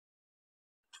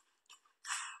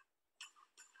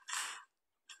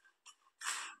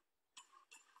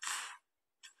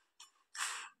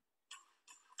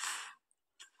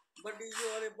Buddy, you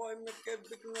are a boy, make a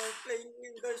big noise, playing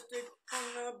in the street.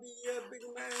 Gonna be a big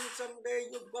man someday.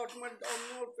 You got mud on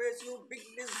your face, you big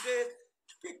disgrace.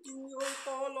 Kicking your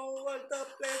all over the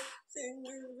place,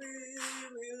 singing, we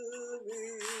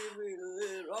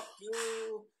will rock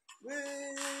you. We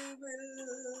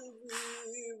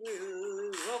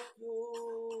will rock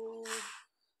you.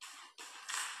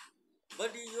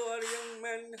 Buddy, you are a young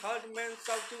man, hard man,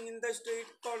 shouting in the street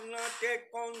corner, take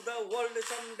on the world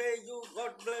someday. You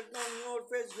got blood on your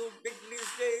face, you big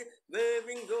day,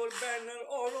 waving your banner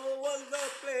all over the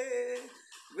place.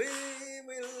 We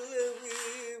will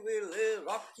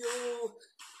rock you.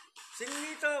 Sing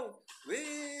it out. We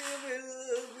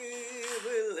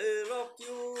will rock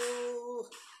you.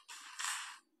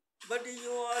 But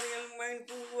you are young man,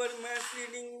 poor man,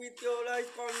 pleading with your eyes,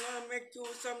 gonna make you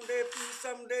someday, please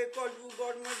someday, cause you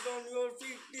got mud on your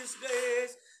feet these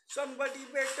days. Somebody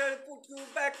better put you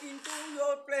back into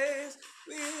your place.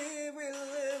 We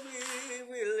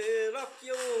will rock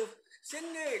you.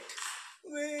 Sing it.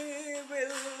 We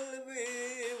will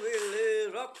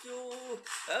rock you.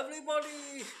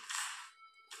 Everybody.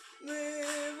 We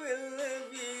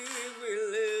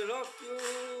will rock you.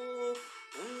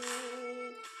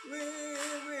 Mm, we will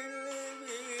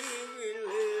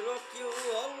rock you.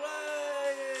 All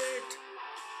right.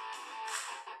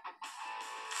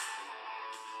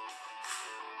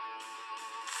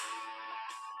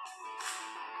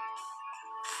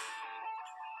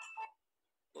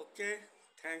 Okay.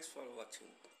 Thanks for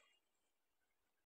watching.